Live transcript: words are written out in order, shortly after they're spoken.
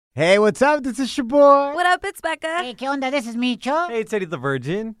Hey, what's up? This is your boy. What up? It's Becca. Hey, ¿qué onda? This is Micho. Hey, it's Eddie the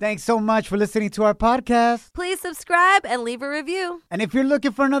Virgin. Thanks so much for listening to our podcast. Please subscribe and leave a review. And if you're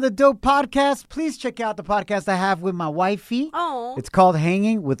looking for another dope podcast, please check out the podcast I have with my wifey. Oh. It's called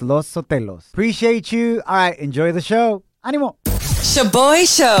Hanging with Los Sotelos. Appreciate you. All right, enjoy the show. Ánimo. Shaboy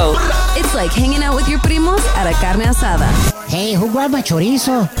Show. It's like hanging out with your primos at a carne asada. Hey, who grabbed my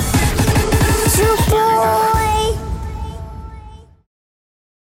chorizo?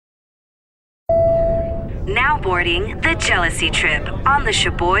 Now boarding the Jealousy Trip on the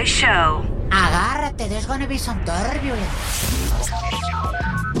Shaboy Show. Agárrate, there's gonna be some turbulence.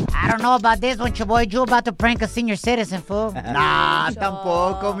 I don't know about this one, your boy Joe about to prank a senior citizen, fool. Nah,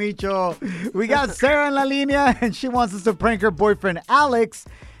 tampoco, Micho. We got Sarah in la línea, and she wants us to prank her boyfriend, Alex,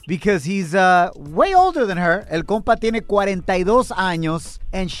 because he's way older than her. El compa tiene 42 años,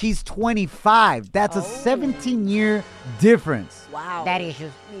 and she's 25. That's a 17-year difference. Wow. That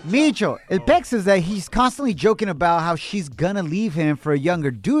issues. Micho, el pex says that he's constantly joking about how she's gonna leave him for a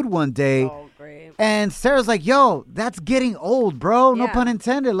younger dude one day. Oh, great. And Sarah's like, yo, that's getting old, bro. No Yeah. pun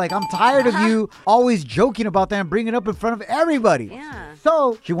intended. Like, I'm tired of you always joking about that and bringing it up in front of everybody. Yeah.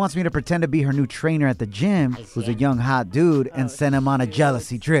 So she wants me to pretend to be her new trainer at the gym, who's a young, hot dude, and send him on a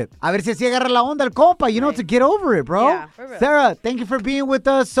jealousy trip. A ver si así agarra la onda el compa, you know, to get over it, bro. Yeah, for real. Sarah, thank you for being with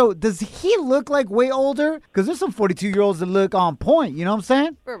us. So does he look like way older? Because there's some 42-year-olds that look on point, you know what I'm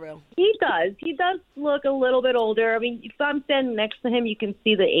saying? For real. He does. He does look a little bit older. I mean, if I'm standing next to him, you can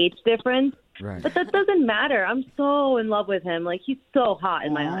see the age difference. Right. But that doesn't matter. I'm so in love with him. Like, he's so hot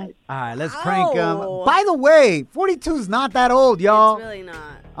in my eyes. All right, let's prank him. Ow. By the way, 42 is not that old, y'all. It's really not.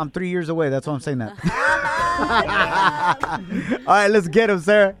 I'm 3 years away. That's why I'm saying that. All right, let's get him,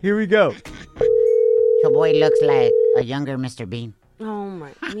 Sarah. Here we go. Your boy looks like a younger Mr. Bean. Oh,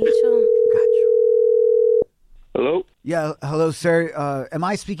 my. Micho. Hello? Yeah, hello, sir. Am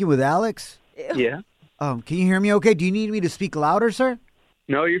I speaking with Alex? Yeah. Can you hear me okay? Do you need me to speak louder, sir?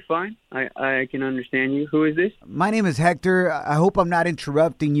 No, you're fine. I can understand you. Who is this? My name is Hector. I hope I'm not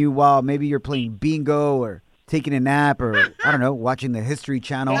interrupting you while maybe you're playing bingo or taking a nap or, I don't know, watching the History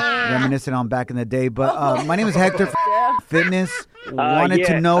Channel, reminiscing on back in the day. But my name is Hector Fitness. Wanted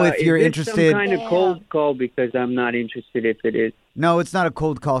to know if you're is this interested. some kind of cold call because I'm not interested if it is. No, it's not a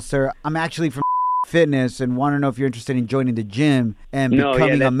cold call, sir. I'm actually from Fitness and want to know if you're interested in joining the gym and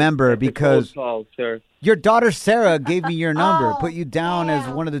becoming a member that's because a cold call, sir. your daughter Sarah gave me your number, put you down as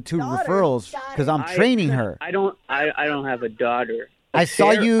one of the two referrals because I'm training her. I don't have a daughter. I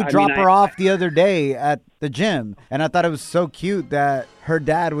saw Sarah- you I drop mean, her off the other day at the gym, and I thought it was so cute that her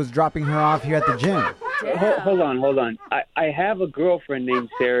dad was dropping her off here at the gym. Hold on. I have a girlfriend named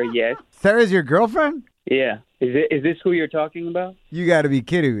Sarah, yes. Sarah's your girlfriend? Yeah. Is this who you're talking about? You got to be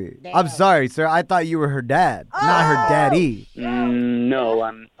kidding me. I'm sorry, sir. I thought you were her dad, not her daddy. No,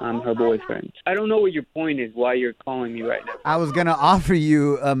 I'm her boyfriend. I don't know what your point is, why you're calling me right now. I was going to offer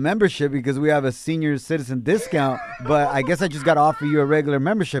you a membership because we have a senior citizen discount, but I guess I just got to offer you a regular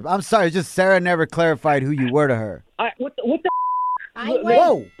membership. I'm sorry, it's just Sarah never clarified who you were to her. What the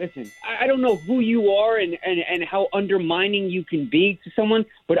Whoa. Listen, I don't know who you are and how undermining you can be to someone,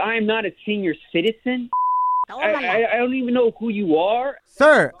 but I am not a senior citizen. I don't even know who you are.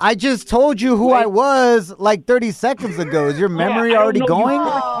 Sir, I just told you who I was like 30 seconds ago. Is your memory I don't already know you going?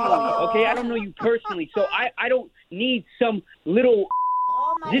 personally, okay, I don't know you personally, so I don't need some little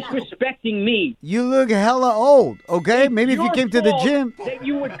disrespecting me. You look hella old, okay? It's Maybe if you your came to the fault gym. that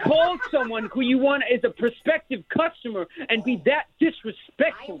you would call someone who you want as a prospective customer and be that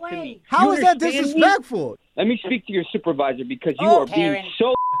disrespectful to me. How You is that understand me? disrespectful? Let me speak to your supervisor because you are being Karen.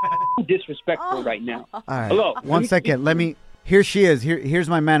 so disrespectful right now. All right. Hello. One second. Let me. Here she is. Here's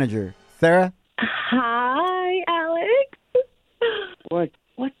my manager, Sarah. Hi, Alex. What?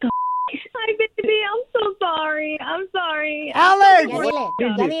 What the Hi, baby. I'm so sorry. I'm sorry. Alex, Ya dile,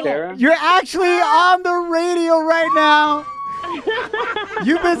 Is ya it, dile. Sarah? you're actually on the radio right now.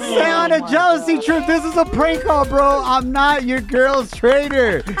 You've been sent on a jealousy trip. This is a prank call, bro. I'm not your girl's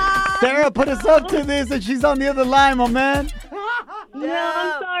trainer. Sarah put us up to this, and she's on the other line, my man. No,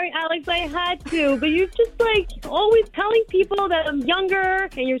 I'm sorry, Alex. I had to. But you're just like always telling people that I'm younger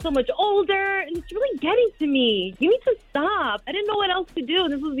and you're so much older. And it's really getting to me. You need to stop. I didn't know what else to do.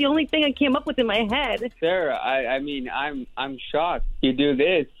 This was the only thing I came up with in my head. Sarah, I mean, I'm shocked you do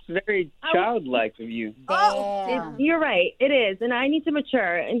this. It's very childlike of you. You're right. It is. And I need to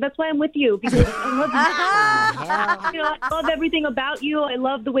mature. And that's why I'm with you. Because I love you. You know, I love everything about you. I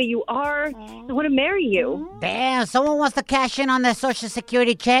love the way you are. I want to marry you. Damn, someone wants to cash in on the Social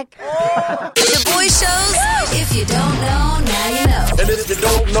Security check? The Shaboy Shows. If you don't know, now you know. And if you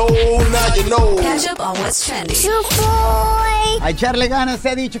don't know, now you know. Catch up on what's trending. A echarle ganas, se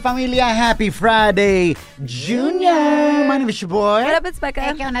ha dicho, familia. Happy Friday, Junior. My name is your boy. What up, it's Becca.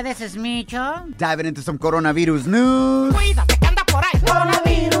 Hey, ¿qué onda? This is Micho. Diving into some coronavirus news. Cuídate que anda por ahí.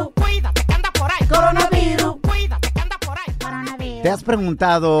 Coronavirus. Cuídate que anda por ahí. Coronavirus. Cuídate que anda por ahí. Coronavirus. Te has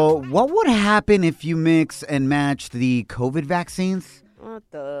preguntado, what would happen if you mix and match the COVID vaccines? What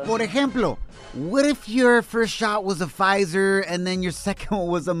the? Por ejemplo, what if your first shot was a Pfizer and then your second one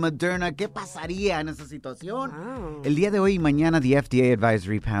was a Moderna? ¿Qué pasaría en esa situación? Wow. El día de hoy y mañana, the FDA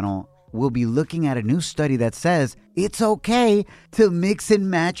Advisory Panel will be looking at a new study that says it's okay to mix and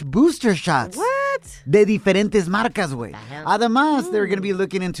match booster shots. What? De diferentes marcas, güey. Además, they're going to be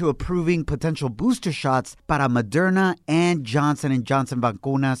looking into approving potential booster shots para Moderna and Johnson & Johnson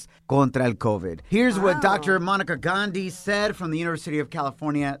vacunas contra el COVID. Here's what Dr. Monica Gandhi said from the University of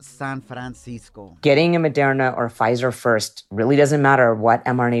California, San Francisco. Getting a Moderna or Pfizer first really doesn't matter what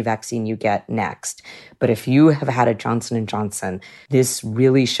mRNA vaccine you get next. But if you have had a Johnson & Johnson, this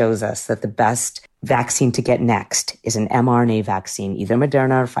really shows us that the best vaccine to get next is an mRNA vaccine, either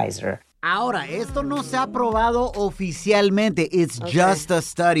Moderna or Pfizer. Ahora, esto no se ha probado oficialmente. It's just a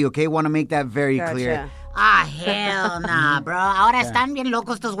study, okay? Want to make that very clear. Ah, hell nah, bro. Ahora están bien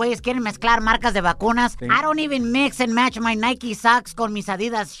locos estos güeyes. Quieren mezclar marcas de vacunas. I don't even mix and match my Nike socks con mis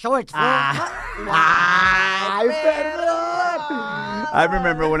Adidas shorts, fool. Ay, perdón. I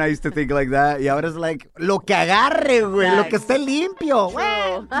remember when I used to think like that. Y ahora es like, lo que agarre, güey. Lo que esté limpio.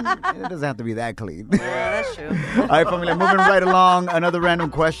 Well, it doesn't have to be that clean. Yeah, that's true. All right, familia, moving right along. Another random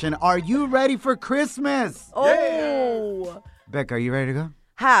question. Are you ready for Christmas? Oh. Becca, are you ready to go?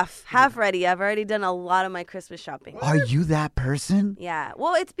 Half ready. I've already done a lot of my Christmas shopping. Are you that person? Yeah.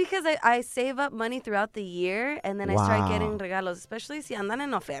 Well, it's because I save up money throughout the year and then I start getting regalos, especially si andan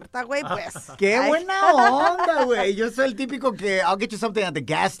en oferta, güey, pues. Qué buena onda, güey. Yo soy el típico que I'll get you something at the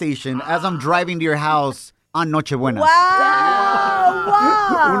gas station as I'm driving to your house on Nochebuena. Wow.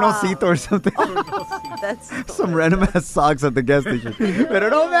 Un osito or something. That's Some random ass socks at the gas station. Pero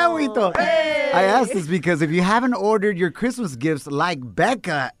no me agüito. I asked this because if you haven't ordered your Christmas gifts like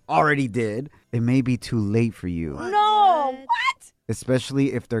Becca already did, it may be too late for you. No. What?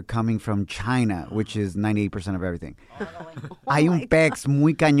 Especially if they're coming from China, which is 98% of everything. Hay un pex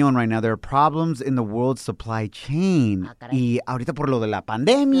muy cañón right now. There are problems in the world supply chain. Y ahorita por lo de la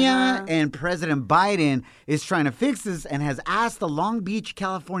pandemia, and President Biden is trying to fix this and has asked the Long Beach,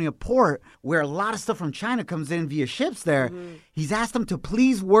 California port, where a lot of stuff from China comes in via ships there, he's asked them to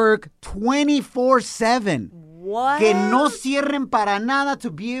please work 24/7. What? Que no cierren para nada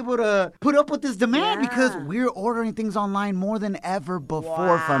to be able to put up with this demand because we're ordering things online more than ever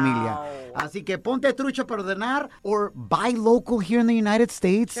before, familia. Así que ponte trucha para ordenar or buy local here in the United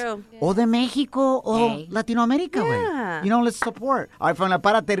States. True. O de México o Latinoamérica, güey. You know, let's support. All right, familia,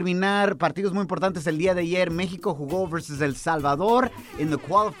 para terminar, partidos muy importantes el día de ayer. México jugó versus El Salvador in the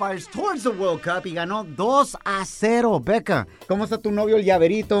qualifiers towards the World Cup y ganó 2-0. Becca, ¿cómo está tu novio el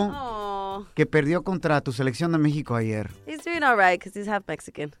llaverito? Oh. Que perdió contra tu selección de México ayer. He's doing all right because he's half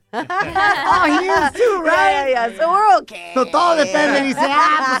Mexican. Oh, he is too, right? Yeah. So we're okay. So todo depende. Dice,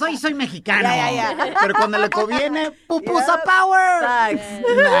 pues hoy soy mexicano. Pero cuando le conviene, pupusa power. Sucks.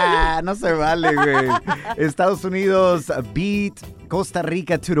 Nah, no se vale, güey. Estados Unidos beat Costa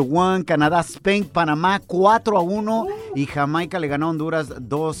Rica 2-1. Canadá spanked Panamá 4-1. Y Jamaica le ganó a Honduras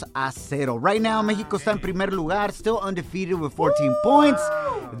 2-0. Right now, México está en primer lugar, still undefeated with 14 points.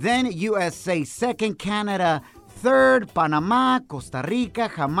 Then USA second, Canada third, Panamá, Costa Rica,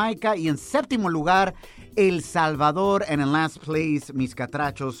 Jamaica y en séptimo lugar El Salvador, and in last place mis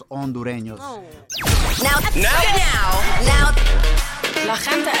catrachos hondureños. Now, la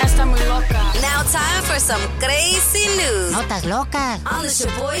gente está muy loca. Now time for some crazy news Notas locas. on the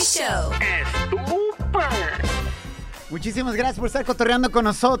Shaboy Show. Muchísimas gracias por estar cotorreando con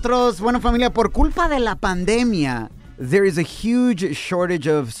nosotros. Bueno, familia, por culpa de la pandemia, there is a huge shortage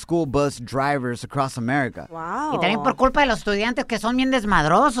of school bus drivers across America. Wow. Y también por culpa de los estudiantes que son bien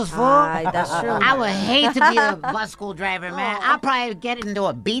desmadrosos, fool. Ay, that's true. I would hate to be a bus school driver, man. I'll probably get into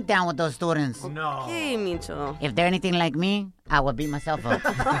a beatdown with those students. Hey, Micho. If they're anything like me, I would beat myself up.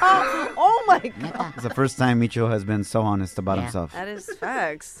 Oh, my God. It's the first time Micho has been so honest about himself. That is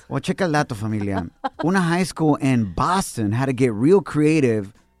facts. Well, checa el dato, familia. Una high school in Boston had to get real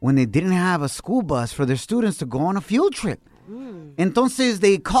creative when they didn't have a school bus for their students to go on a field trip. Entonces,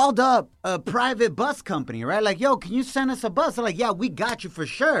 they called up a private bus company, right? Like, yo, can you send us a bus? They're like, yeah, we got you for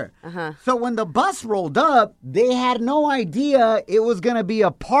sure. So when the bus rolled up, they had no idea it was going to be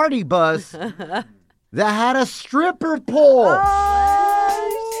a party bus that had a stripper pole.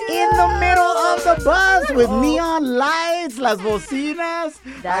 in the middle of the bus with neon lights, las bocinas.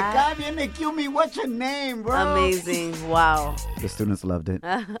 Acá viene Q me, what's your name, bro? Amazing. Wow. The students loved it.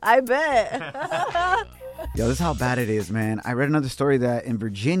 I bet. Yo, this is how bad it is, man. I read another story that in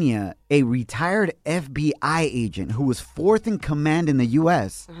Virginia, a retired FBI agent who was fourth in command in the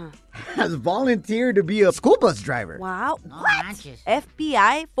U.S. has volunteered to be a school bus driver. Wow. No What? manches.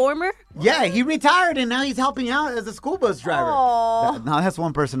 FBI former? Yeah, he retired and now he's helping out as a school bus driver. Oh. Now, that's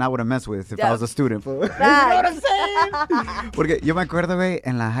one person I would have messed with if I Yeah. was a student. You know what I'm saying? Porque yo me acuerdo, güey,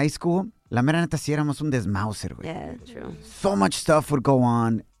 en la high school, la mera neta sí éramos un desmauser, güey. Yeah, true. So much stuff would go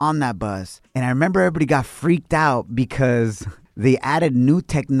on that bus. And I remember everybody got freaked out because they added new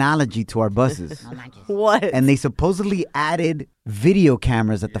technology to our buses. No manches. What? And they supposedly added video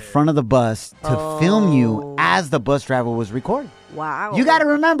cameras at the front of the bus to film you as the bus driver was recording. Wow. You got to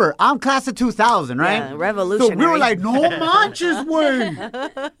remember, I'm class of 2000, right? Yeah, revolutionary. So we were like, no manches, way.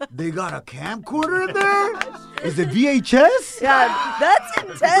 They got a camcorder in there? Is it VHS? Yeah, that's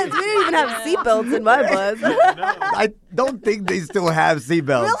intense. We didn't even have seatbelts in my bus. I don't think they still have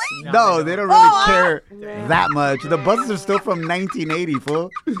seatbelts. Really? No, they don't really care that much. The buses are still from 1980,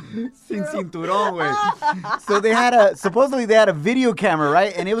 fool. Sin cinturón, güey. So supposedly they had a video camera,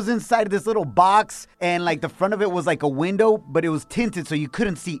 right? And it was inside this little box, and like the front of it was like a window, but it was tinted so you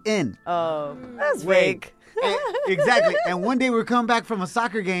couldn't see in. Oh, that's Wait. fake. Exactly. And one day we were coming back from a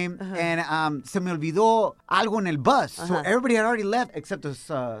soccer game, and se me olvidó algo en el bus. So everybody had already left except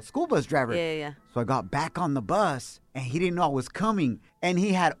the school bus driver. Yeah. So I got back on the bus, and he didn't know I was coming. And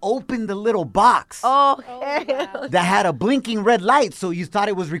he had opened the little box Oh, that had a blinking red light, so you thought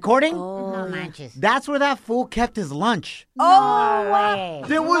it was recording? No manches. That's where that fool kept his lunch. No way.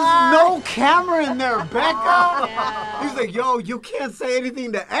 There was no camera in there, Becca. He's like, yo, you can't say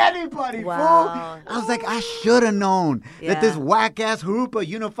anything to anybody, Wow. fool. I was like, I should have known that this whack-ass Jurupa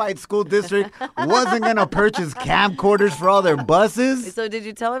Unified School District wasn't going to purchase camcorders for all their buses. So did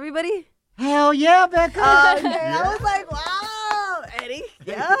you tell everybody? Hell yeah, Becca. I was like, wow, Eddie.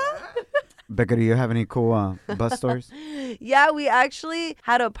 Yeah. Becca, do you have any cool bus stories? Yeah, we actually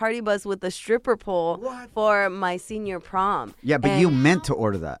had a party bus with a stripper pole for my senior prom. Yeah, but you meant to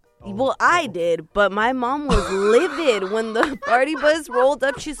order that. Well, I did, but my mom was livid when the party bus rolled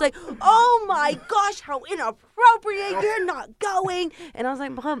up. She's like, oh my gosh, how inappropriate. You're not going. And I was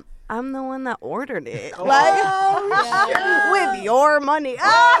like, Mom, I'm the one that ordered it. With your money.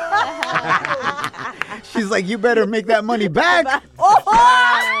 She's like, you better make that money back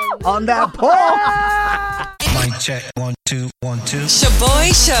on that pole. Mic check, 1, 2, 1, 2.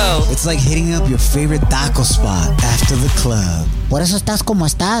 Shaboy Show. It's like hitting up your favorite taco spot after the club. Por eso estás como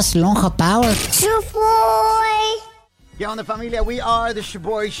estás, Lonja Power. Yeah, on the familia, we are the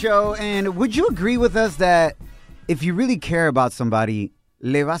Shaboy Show. And would you agree with us that if you really care about somebody,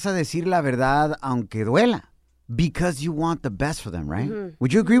 le vas a decir la verdad aunque duela? Because you want the best for them, right? Mm-hmm.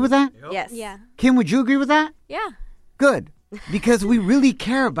 Would you agree with that? Yes. Yeah. Kim, would you agree with that? Yeah. Good. Because we really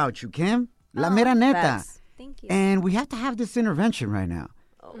care about you, Kim. La mera neta. Facts. Thank you. And we have to have this intervention right now.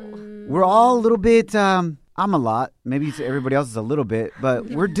 We're all a little bit, I'm a lot, maybe everybody else is a little bit, but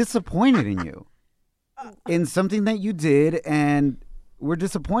we're disappointed in you. In something that you did, and we're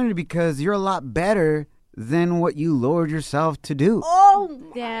disappointed because you're a lot better than what you lowered yourself to do. Oh,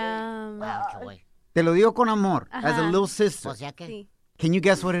 damn. Te lo digo con amor, as a little sister. Sí. Can you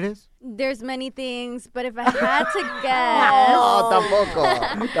guess what it is? There's many things, but if I had to guess... No,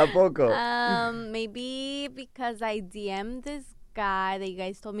 tampoco. Maybe because I DM'd this guy that you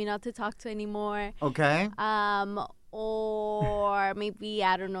guys told me not to talk to anymore. Okay. Or maybe,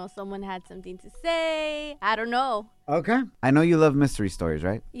 I don't know, someone had something to say. I don't know. Okay. I know you love mystery stories,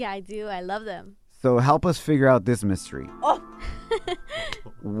 right? Yeah, I do. I love them. So help us figure out this mystery. Oh.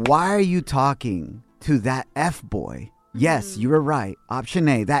 Why are you talking to that F-boy? Yes, you were right. Option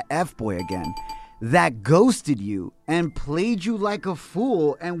A, that F-boy again. That ghosted you and played you like a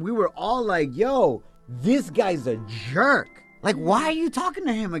fool. And we were all like, yo, this guy's a jerk. Like, why are you talking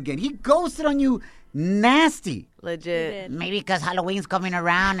to him again? He ghosted on you nasty. Legit. Maybe because Halloween's coming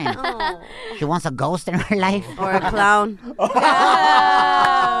around and she wants a ghost in her life. Or a clown.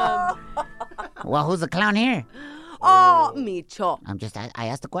 Well, who's the clown here? Oh, Micho. I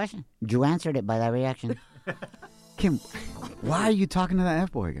asked the question. You answered it by that reaction. Kim, why are you talking to that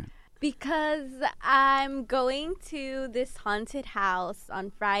F-boy again? Because I'm going to this haunted house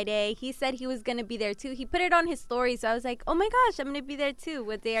on Friday. He said he was going to be there too. He put it on his story, so I was like, oh my gosh, I'm going to be there too.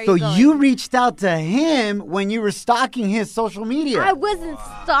 What day are you going? So you reached out to him when you were stalking his social media. I wasn't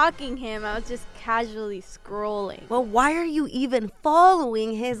stalking him. I was just casually scrolling. Well, why are you even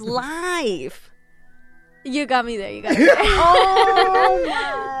following his life? You got me there. You got me there. Oh,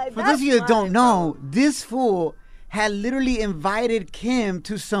 my. For those of you that don't know, this fool had literally invited Kim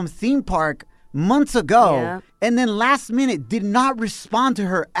to some theme park months ago, and then last minute did not respond to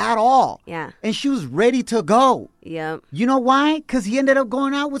her at all. Yeah. And she was ready to go. Yep. You know why? Because he ended up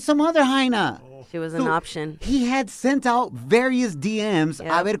going out with some other hyena. She was an option. He had sent out various DMs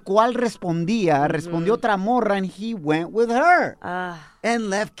a ver cuál respondía. Respondió otra morra, and he went with her. And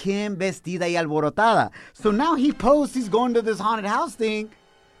left Kim vestida y alborotada. So now he posts he's going to this haunted house thing,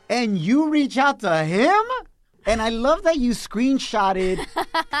 and you reach out to him? And I love that you screenshotted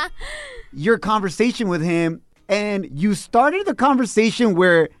your conversation with him, and you started the conversation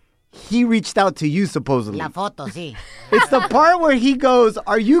where he reached out to you, supposedly. La foto, sí. It's the part where he goes,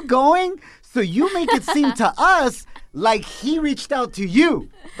 "Are you going?" So you make it seem to us like he reached out to you.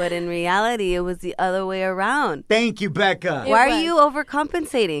 But in reality, it was the other way around. Thank you, Becca. Why are you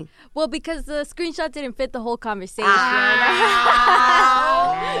overcompensating? Well, because the screenshot didn't fit the whole conversation.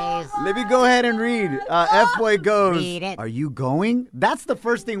 Let me go ahead and read. F-Boy goes, Read it. "Are you going?" That's the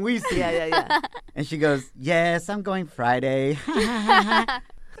first thing we see. Yeah. And she goes, "Yes, I'm going Friday."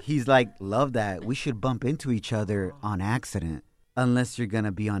 He's like, "Love that. We should bump into each other on accident. Unless you're going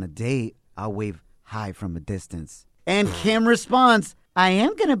to be on a date, I'll wave hi from a distance." And Kim responds, "I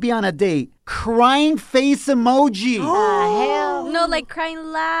am going to be on a date." Crying face emoji. Hell. No, like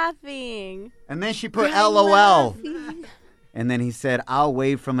crying, laughing. And then she put LOL. And then he said, "I'll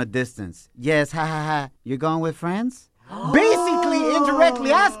wave from a distance." Yes, ha ha ha. You're going with friends? Basically,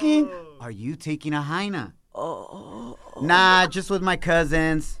 indirectly asking, are you taking a hyena? Nah, just with my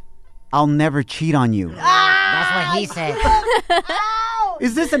cousins. I'll never cheat on you. That's what he said.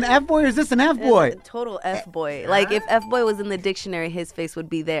 Is this an F-boy or is this an F-boy? Total F-boy. Like, if F-boy was in the dictionary, his face would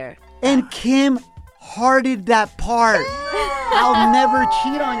be there. And Kim hearted that part. I'll never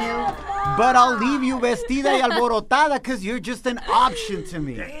cheat on you, but I'll leave you vestida y alborotada because you're just an option to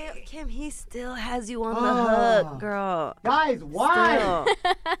me. Kim, he still has you on the hook, girl. Guys, why? Still.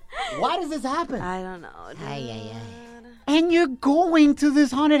 Why does this happen? I don't know. And you're going to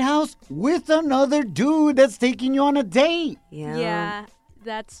this haunted house with another dude that's taking you on a date. Yeah,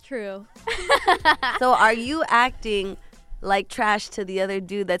 that's true. So are you acting like trash to the other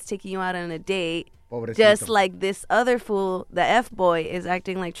dude that's taking you out on a date, Pobrecito. just like this other fool, the F-boy, is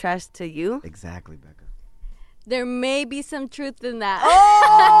acting like trash to you? Exactly, Becca. There may be some truth in that.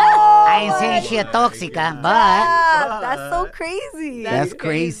 I ain't saying she a tóxica, but... That's so crazy. That's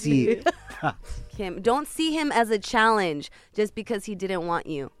crazy. Kim, don't see him as a challenge just because he didn't want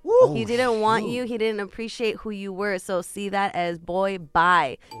you. He didn't want you. He didn't appreciate who you were. So see that as boy,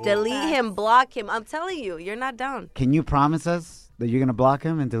 bye. Delete him, block him. I'm telling you, you're not down. Can you promise us that you're going to block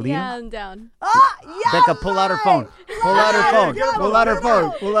him and delete Yeah, him? I'm down. Becca, pull out her phone. Pull out her phone. Pull out her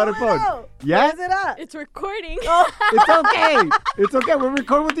phone. Pull out her phone. Yes? It's recording. It's okay. It's okay. We're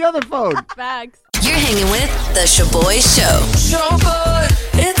recording with the other phone. Facts. You're hanging with The Shaboy Show. Shaboy,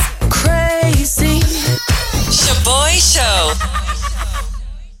 it's crazy. Shaboy Show.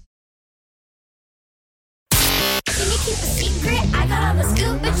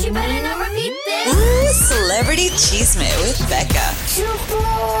 Ooh, Celebrity Cheesemate with Becca.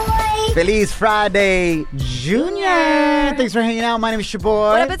 Feliz Friday, Junior. Thanks for hanging out. My name is Shaboy.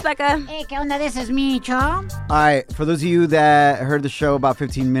 What up, it's Becca. Hey, ¿qué onda? This is Micho. All right, for those of you that heard the show about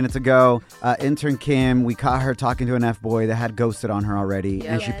 15 minutes ago, intern Kim, we caught her talking to an F-boy that had ghosted on her already,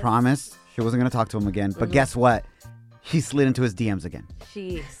 and she promised she wasn't going to talk to him again. But guess what? She slid into his DMs again.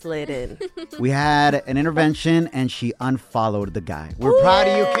 She slid in. We had an intervention, and she unfollowed the guy. We're proud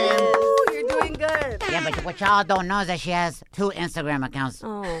of you, Kim. You're doing good. Yeah, but what y'all don't know is that she has 2 Instagram accounts.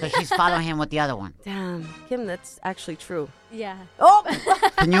 So she's following him with the other one. Damn, Kim, that's actually true. Yeah.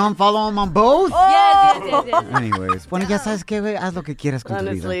 Can you unfollow him on both? Yes. Anyways, bueno, ya sabes que, güey, haz lo que quieras con tu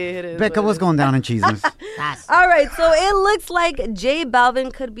Honestly, it vida. is Becca, what what's it going down in Cheeses? All right, so it looks like J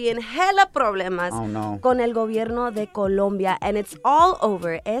Balvin could be in hella problemas con el gobierno de Colombia. And it's all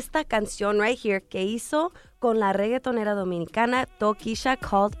over esta canción right here que hizo con la reggaetonera dominicana Tokisha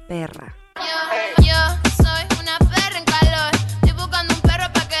called Perra. Yo soy una perra en calor. Estoy buscando un perro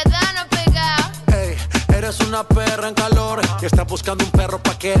pa' quedarnos pegados. Hey, eres una perra en calor y estás buscando un perro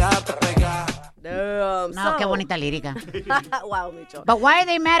pa' quedarte pegado. Damn. No, qué bonita lírica. Wow, Micho. But why are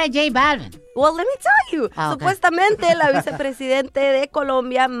they mad at J Balvin? Well, let me tell you. Okay. Supuestamente, la vicepresidente de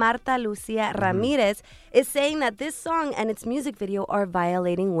Colombia, Marta Lucía Ramírez, is saying that this song and its music video are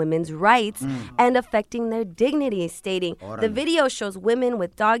violating women's rights and affecting their dignity, stating the video shows women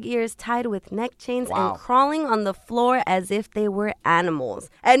with dog ears tied with neck chains and crawling on the floor as if they were animals.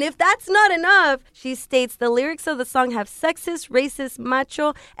 And if that's not enough, she states the lyrics of the song have sexist, racist,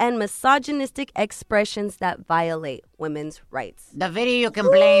 macho, and misogynistic expressions that violate women's rights. The video you can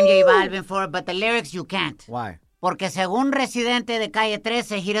blame J Balvin for, but the lyrics you can't. Why? Porque según Residente de Calle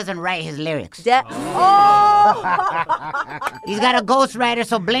 13, he doesn't write his lyrics. He's got a ghostwriter,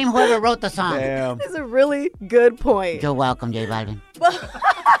 so blame whoever wrote the song. Damn. That's a really good point. You're welcome, J Balvin.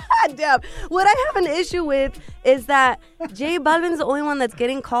 Damn. What I have an issue with is that J Balvin's the only one that's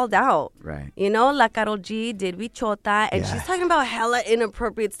getting called out. Right. You know, La Karol G did Bichota, and she's talking about hella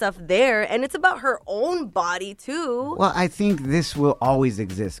inappropriate stuff there, and it's about her own body, too. Well, I think this will always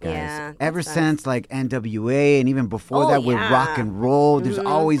exist, guys. Yeah, Ever since, like, NWA, and even before that with rock and roll, there's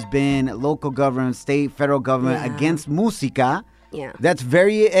always been local government, state, federal government against música. Yeah. That's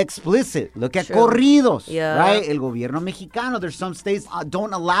very explicit. Look at corridos, right? El gobierno mexicano, there's some states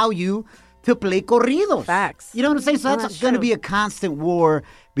don't allow you to play corridos. Facts. You know what I'm saying? So that's going to be a constant war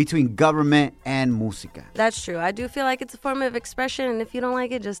between government and música. That's true. I do feel like it's a form of expression, and if you don't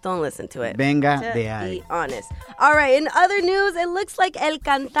like it, just don't listen to it. Venga to de ahí. be honest. All right, in other news, it looks like El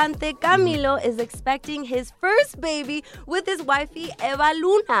Cantante Camilo is expecting his first baby with his wifey Eva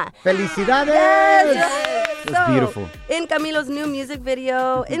Luna. Felicidades! Yes. That's beautiful. In Camilo's new music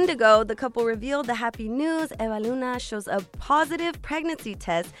video, Indigo, the couple revealed the happy news. Eva Luna shows a positive pregnancy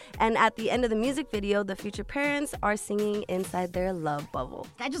test, and at the end of the music video, the future parents are singing inside their love bubble.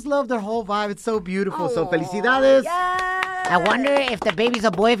 I just love their whole vibe. It's so beautiful. So felicidades. Yes. I wonder if the baby's a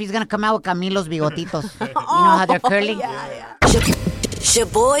boy, if he's going to come out with Camilo's bigotitos. You know how they're curly?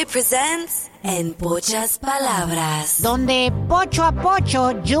 Shaboy presents En Pochas Palabras. Donde pocho a pocho,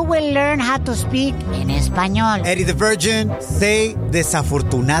 you will learn how to speak en español. Eddie the Virgin, say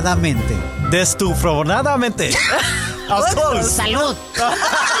desafortunadamente. Desafortunadamente. I was close. Salud.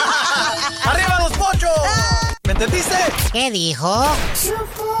 ¡Arriba los pochos! ¿Me entendiste? ¿Qué dijo?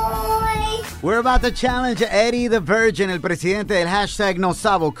 We're about to challenge Eddie the Virgin, el presidente del hashtag No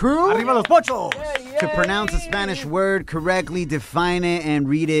Sabo Crew. ¡Arriba los pochos! To pronounce a Spanish word correctly, define it, and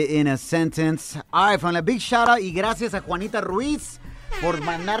read it in a sentence. All right, from a big shout out y gracias a Juanita Ruiz por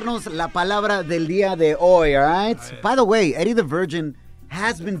mandarnos la palabra del día de hoy, all right? By the way, Eddie the Virgin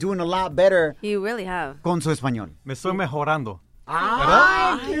has been doing a lot better. You really have. Con su español. Me estoy mejorando.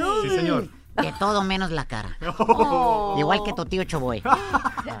 ¿Verdad? Sí, señor. De todo menos la cara. Igual que tu tío Choboy.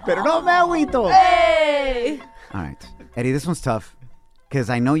 Pero no me agüito. Hey! All right. Eddie, this one's tough because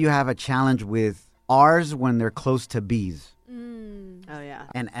I know you have a challenge with R's when they're close to B's. Oh, yeah.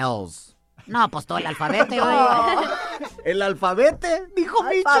 And L's. No, pues todo el alfabeto, güey. El alfabete, dijo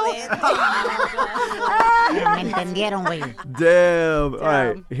Micho. Me entendieron, güey. Damn. All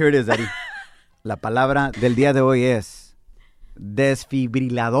right, here it is, Eddie. La palabra del día de hoy es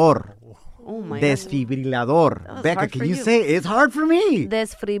desfibrilador. Oh, my Desfibrilador. God. Becca, can you say it? It's hard for me.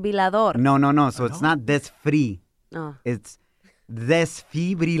 Desfibrilador. No. So it's not desfri. No. It's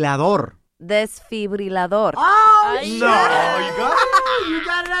desfibrilador. Desfibrilador. Oh, No, you got it? You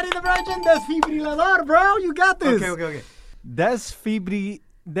got it, Eddie the Virgin. Desfibrilador, bro. You got this. Okay.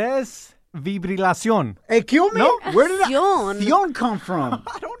 Desfibrilación. Excuse me? No? Where did Sion. Sion come from?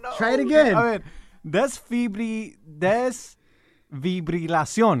 I don't know. Try it again. A ver.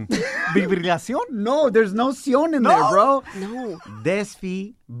 Desfibrilación. ¿Vibrilación? No, there's no Sion in there, bro. No.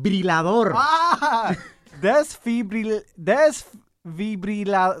 Desfibrilador. Ah,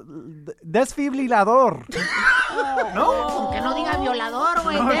 desfibrilador. ¿No? Aunque no diga violador,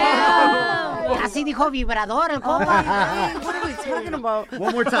 güey. Así dijo vibrador el compa. What are we talking about?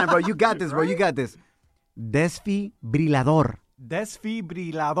 One more time, bro. You got this, bro. You got this. Desfibrilador.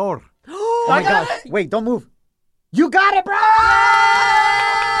 Desfibrilador. Oh my gosh. Wait, don't move. You got it, bro!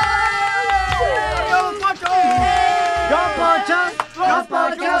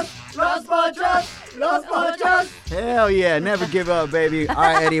 Los pochos. Hell yeah, never give up, baby. All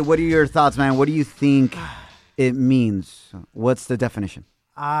right, Eddie, what are your thoughts, man? What do you think it means? What's the definition?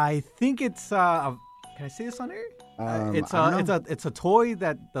 I think it's can I say this on air? It's a toy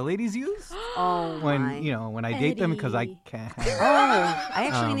that the ladies use when I date them because I can't. I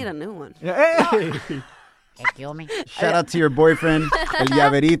actually need a new one. Hey. Kill me. Shout out to your boyfriend, El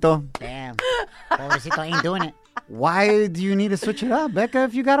Llaverito. Damn. Pobrecito ain't doing it. Why do you need to switch it up, Becca,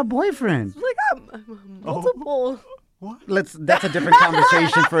 if you got a boyfriend? Like, multiple. That's a different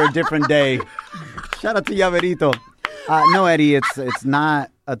conversation for a different day. Shout out to Llaverito. No, Eddie, it's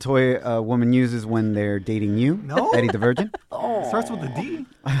not a toy a woman uses when they're dating you. No? Eddie the Virgin. It starts with a D.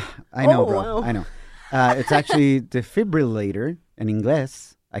 I know, bro. Wow. I know. It's actually defibrillator in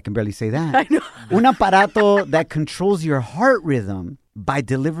English. I can barely say that. I know. Un aparato that controls your heart rhythm by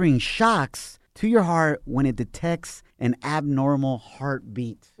delivering shocks to your heart when it detects an abnormal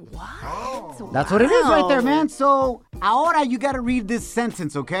heartbeat. What? That's what it is right there, man. So, ahora you got to read this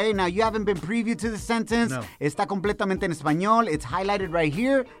sentence, okay? Now, you haven't been previewed to the sentence. No. Está completamente en español. It's highlighted right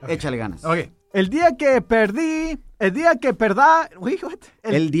here. Okay. Échale ganas. Okay. El día que perda... Wait, what?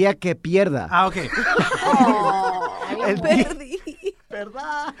 El día que pierda. Ah, okay. El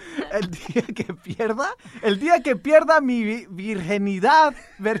día que pierda mi virginidad.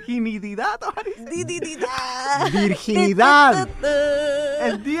 Virginidad.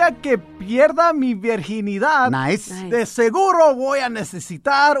 El día que pierda mi virginidad. Nice. De seguro voy a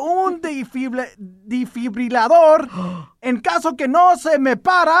necesitar un desfibrilador en caso que no se me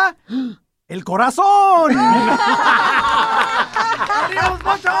para el corazón. ¡Adiós,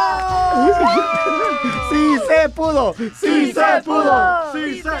 Pocho! ¡Sí se pudo! ¡Sí se pudo!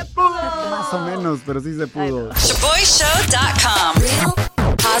 ¡Sí se pudo! Más o menos, pero sí se pudo. ShaboyShow.com. Real,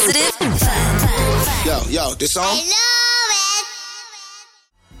 positive, fun. Yo, this song?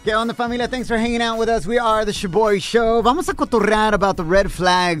 ¿Qué onda, familia? Thanks for hanging out with us. We are the Shaboy Show. Vamos a cotorrear about the red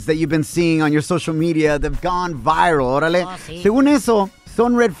flags that you've been seeing on your social media that have gone viral. Órale. Oh, sí. Según eso,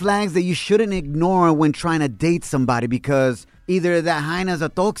 son red flags that you shouldn't ignore when trying to date somebody because either that hyena's a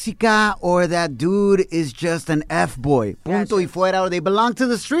tóxica or that dude is just an F-boy. Punto y fuera, or they belong to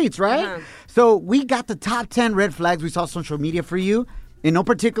the streets, right? Uh-huh. So we got the top 10 red flags we saw on social media for you in no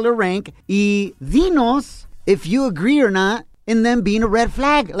particular rank. Y dinos if you agree or not in them being a red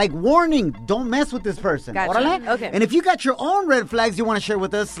flag. Like, warning, don't mess with this person. Gotcha. Órale? Okay. And if you got your own red flags you want to share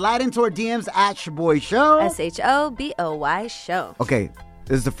with us, slide into our DMs at Shaboy Show. SHOBOY Show. Okay,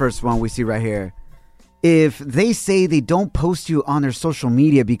 this is the first one we see right here. If they say they don't post you on their social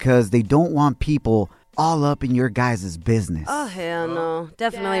media because they don't want people all up in your guys' business. Oh, hell no.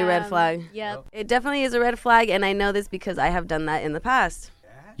 Definitely a red flag. Yep. It definitely is a red flag, and I know this because I have done that in the past.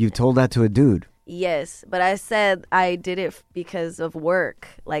 You told that to a dude. Yes, but I said I did it because of work.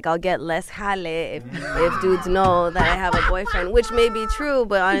 Like, I'll get less jale if dudes know that I have a boyfriend, which may be true,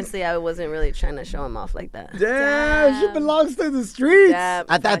 but honestly, I wasn't really trying to show him off like that. Damn, she belongs to the streets. Yeah,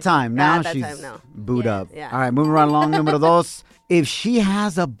 at that time. Now at that she's time, no. booed up. Yeah. All right, moving right along. Numero dos. If she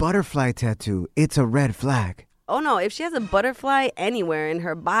has a butterfly tattoo, it's a red flag. Oh, no. If she has a butterfly anywhere in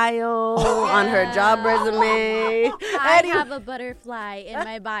her bio, on her job resume. I have a butterfly in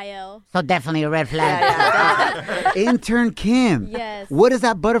my bio. So definitely a red flag. Yeah. Intern Kim. Yes. What does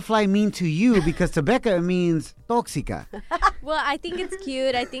that butterfly mean to you? Because to Becca, it means tóxica. Well, I think it's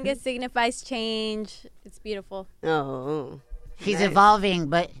cute. I think it signifies change. It's beautiful. Oh. She's evolving,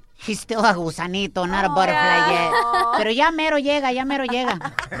 but she's still a gusanito, not a butterfly yet. Pero ya mero llega.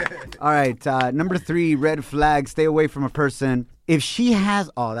 All right, number 3, red flag. Stay away from a person. If she has...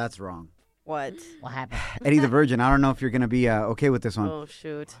 Oh, that's wrong. What? What happened? Eddie the Virgin, I don't know if you're going to be okay with this one. Oh,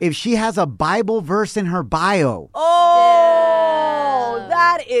 shoot. If she has a Bible verse in her bio. Oh,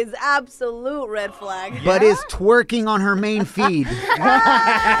 that is absolute red flag. But is twerking on her main feed.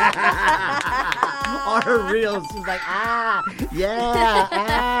 On her reels. She's like,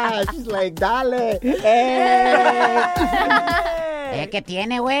 She's like, dale. ¿Qué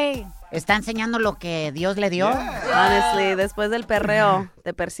tiene, güey? Está enseñando lo que Dios le dio. Honestly, después del perreo,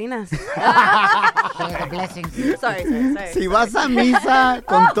 te persinas. The blessings. Sorry. Si vas a misa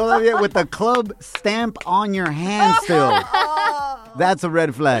con todavía with a club stamp on your hand still, that's a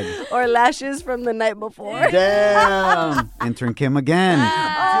red flag. Or lashes from the night before. Damn. Intern Kim again.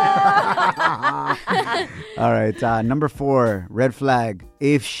 All right, number 4, red flag.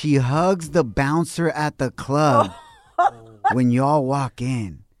 If she hugs the bouncer at the club when y'all walk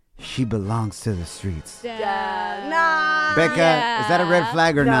in, she belongs to the streets. Nah. Becca, is that a red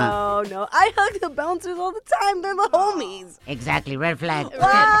flag or not? No. I hug the bouncers all the time. They're the homies. Exactly, red flag. Red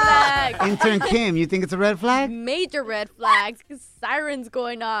flag. Intern Kim, you think it's a red flag? Major red flags because sirens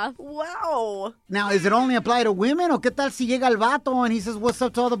going off. Wow. Now, is it only apply to women? O qué tal si llega el vato and he says, what's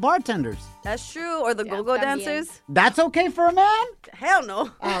up to all the bartenders? That's true. Or the go-go dancers. That's okay for a man? Hell no.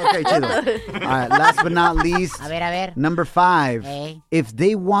 Oh, okay, chido. All right, last but not least. A ver. Number 5. Hey. If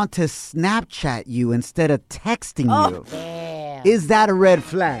they want to Snapchat you instead of texting you, Damn. is that a red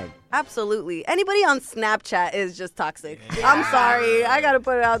flag? Absolutely. Anybody on Snapchat is just toxic. I'm sorry. I got to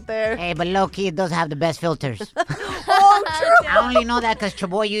put it out there. Hey, but low-key, it does have the best filters. Oh, true. I only know that because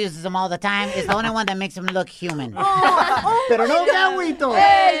Chaboy uses them all the time. It's the only one that makes him look human. Pero no me agüito.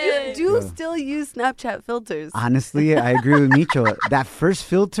 Hey, you do still use Snapchat filters. Honestly, I agree with Micho. That first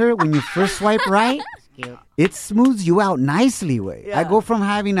filter, when you first swipe right, cute. It smooths you out nicely, way. Yeah. I go from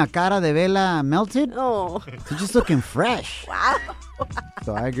having a cara de vela melted Oh. to just looking fresh. Wow.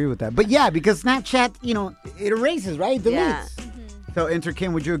 So I agree with that. But yeah, because Snapchat, it erases, right? It deletes. Yeah. So, Enter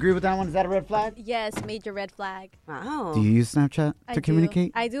Kim, would you agree with that one? Is that a red flag? Yes, major red flag. Wow. Do you use Snapchat to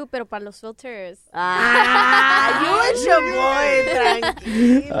communicate? I do, pero para los filters. You and your boy,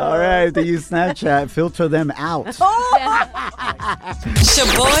 tranquilo. All right, if they use Snapchat, filter them out.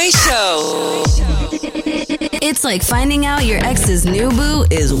 Shaboy Show. It's like finding out your ex's new boo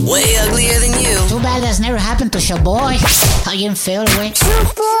is way uglier than you. Too bad that's never happened to Shaboy. How you feel, güey?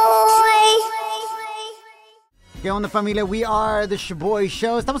 ¿Qué onda, familia? We are the Shaboy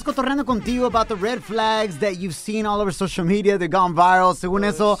Show. Estamos cotorreando contigo about the red flags that you've seen all over social media. They're gone viral. Según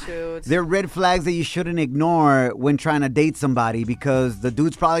eso, they're red flags that you shouldn't ignore when trying to date somebody because the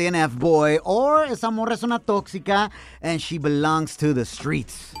dude's probably an F-boy or esa morra es una tóxica and she belongs to the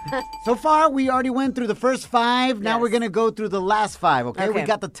streets. So far, we already went through the first 5. Now we're going to go through the last 5, okay? We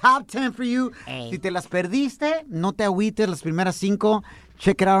got the top 10 for you. Si te las perdiste, no te agüites las primeras 5.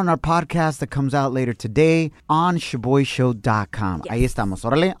 Check it out on our podcast that comes out later today on ShaboyShow.com. Ahí estamos.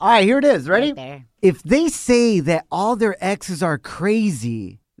 Órale. All right, here it is. Ready? Right there. If they say that all their exes are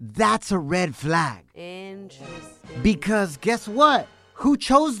crazy, that's a red flag. Interesting. Because guess what? Who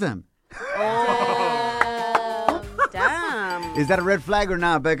chose them? Oh, damn. Is that a red flag or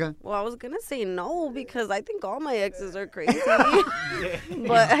not, Becca? Well, I was going to say no because I think all my exes are crazy.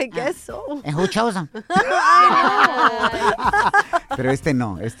 But I guess so. And who chose them? Pero este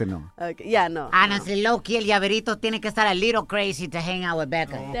no. Okay. Yeah, no. Honestly, low-key, el llaverito tiene que estar a little crazy to hang out with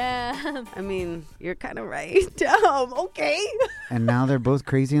Becca. Damn. I mean, you're kind of right. Damn, okay. And now they're both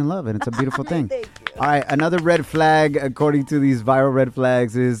crazy in love, and it's a beautiful thing. Thank you. All right, another red flag, according to these viral red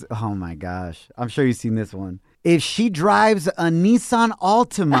flags, is, oh my gosh, I'm sure you've seen this one. If she drives a Nissan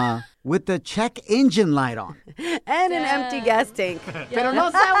Altima with the check engine light on. And an empty gas tank. Pero no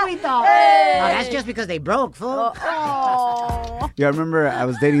se agüita. No, that's just because they broke, fool. Oh. Yeah, I remember I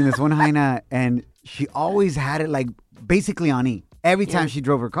was dating this one hyena, and she always had it like basically on E every time she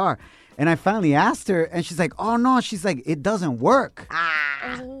drove her car. And I finally asked her, and she's like, oh no, she's like, it doesn't work.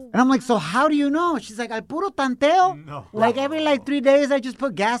 And I'm like, so how do you know? She's like, al puro tanteo. No. Like every 3 days, I just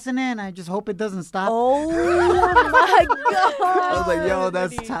put gas in it, and I just hope it doesn't stop. Oh my God. I was like, yo,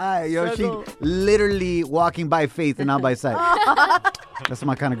 that's tight. Yo, she literally walking by faith and not by sight. That's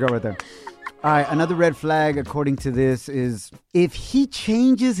my kind of girl right there. All right, another red flag, according to this, is if he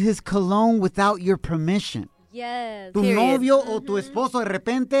changes his cologne without your permission. Yes. Tu novio o tu esposo de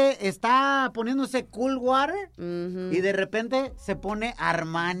repente está poniéndose Cool Water y de repente se pone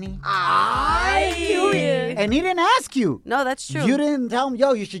Armani. Ay. And he didn't ask you. No, that's true. You didn't tell him,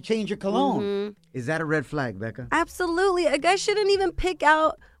 yo, you should change your cologne. Is that a red flag, Becca? Absolutely. A guy shouldn't even pick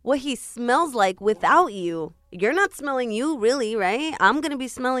out what he smells like without you. You're not smelling you, really, right? I'm going to be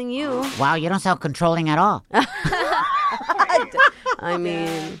smelling you. Wow, you don't sound controlling at all. I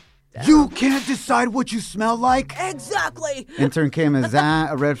mean... You can't decide what you smell like? Exactly. Intern Kim, is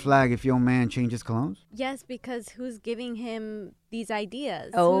that a red flag if your man changes colognes? Yes, because who's giving him these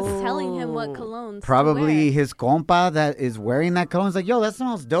ideas? Oh. Who's telling him what colognes Probably to wear? his compa that is wearing that cologne is like, yo, that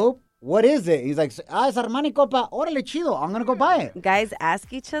smells dope. What is it? He's like, it's Armani, compa. Órale, chido. I'm going to go buy it. Guys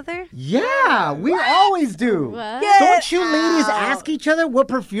ask each other? Yeah, we always do. What? Don't you ladies ask each other what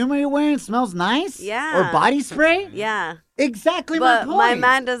perfume are you wearing? Smells nice? Yeah. Or body spray? Yeah. Exactly But my point. my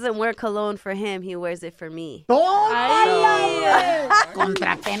man doesn't wear cologne for him. He wears it for me. Contra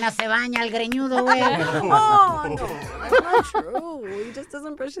pena se baña el greñudo, güey. Oh, no. That's not true. He just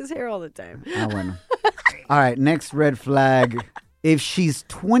doesn't brush his hair all the time. Ah, bueno. All right, next red flag. If she's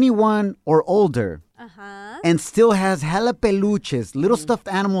 21 or older and still has hella peluches, little stuffed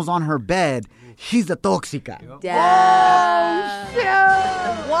animals on her bed, she's a tóxica. Yeah. Oh,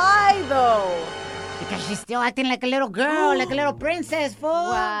 shit. Why, though? Because she's still acting like a little girl, like a little princess, fool.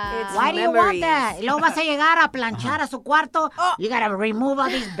 It's Why do you want memories. that? Y luego vas a llegar a planchar a su cuarto. You gotta remove all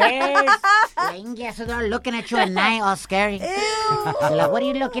these bears. Yeah, so they're looking at you at night all scary. Like, what are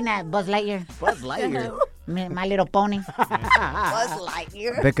you looking at, Buzz Lightyear? Buzz Lightyear. My Little Pony. Buzz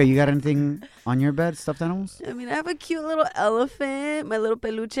Lightyear. Becca, you got anything on your bed, stuffed animals? I mean, I have a cute little elephant, my little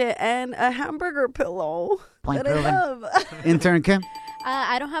peluche, and a hamburger pillow Point that I proven. love. Intern Kim?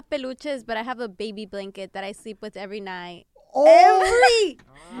 I don't have peluches, but I have a baby blanket that I sleep with every night. Every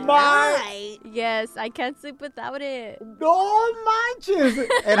night. Yes, I can't sleep without it. No manches.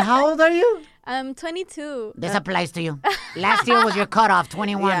 And how old are you? I'm 22. This applies to you. Last year was your cutoff,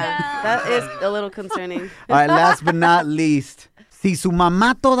 21. Yeah, that is a little concerning. All right, last but not least, si su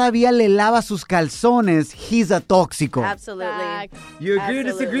mamá todavía le lava sus calzones, he's a tóxico. Absolutely. You agree or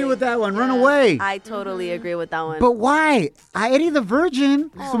disagree with that one? Run away. I totally agree with that one. But why? A Eddie the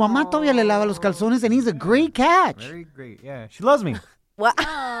Virgin, su mamá todavía le lava los calzones, and he's a great catch. Very great. Yeah, she loves me. What?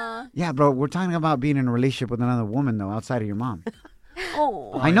 Yeah, bro, we're talking about being in a relationship with another woman, though, outside of your mom.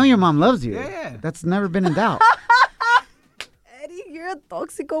 Oh. I know your mom loves you. Yeah. That's never been in doubt. Eddie, you're a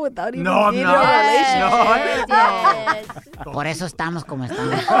tóxico without even No, I'm being not. in a relationship. No. Por eso estamos como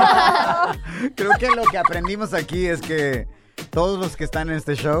estamos. Creo que lo que aprendimos aquí es que todos los que están en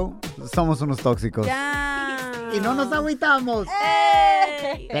este show somos unos tóxicos. Y no nos agüitamos.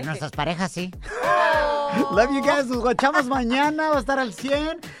 Pero nuestras parejas sí. Love you guys. Nos guachamos mañana. Va a estar al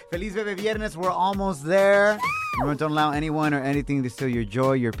 100. Feliz Bebe Viernes. We're almost there. Remember, don't allow anyone or anything to steal your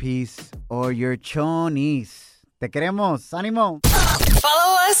joy, your peace, or your chonis. Te queremos. Ánimo.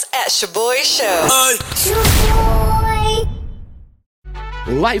 Follow us at Shaboy Show.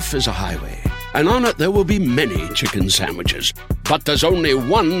 Life is a highway, and on it there will be many chicken sandwiches. But there's only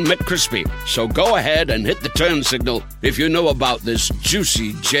one McCrispy. So go ahead and hit the turn signal if you know about this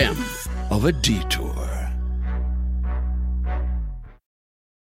juicy gem of a detour.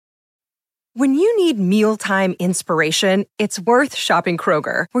 When you need mealtime inspiration, it's worth shopping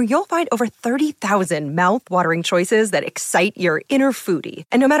Kroger, where you'll find over 30,000 mouth-watering choices that excite your inner foodie.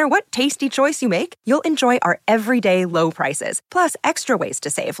 And no matter what tasty choice you make, you'll enjoy our everyday low prices, plus extra ways to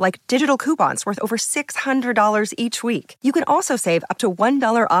save, like digital coupons worth over $600 each week. You can also save up to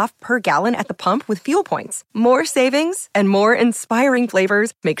 $1 off per gallon at the pump with fuel points. More savings and more inspiring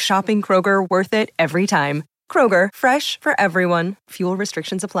flavors make shopping Kroger worth it every time. Kroger, fresh for everyone. Fuel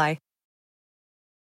restrictions apply.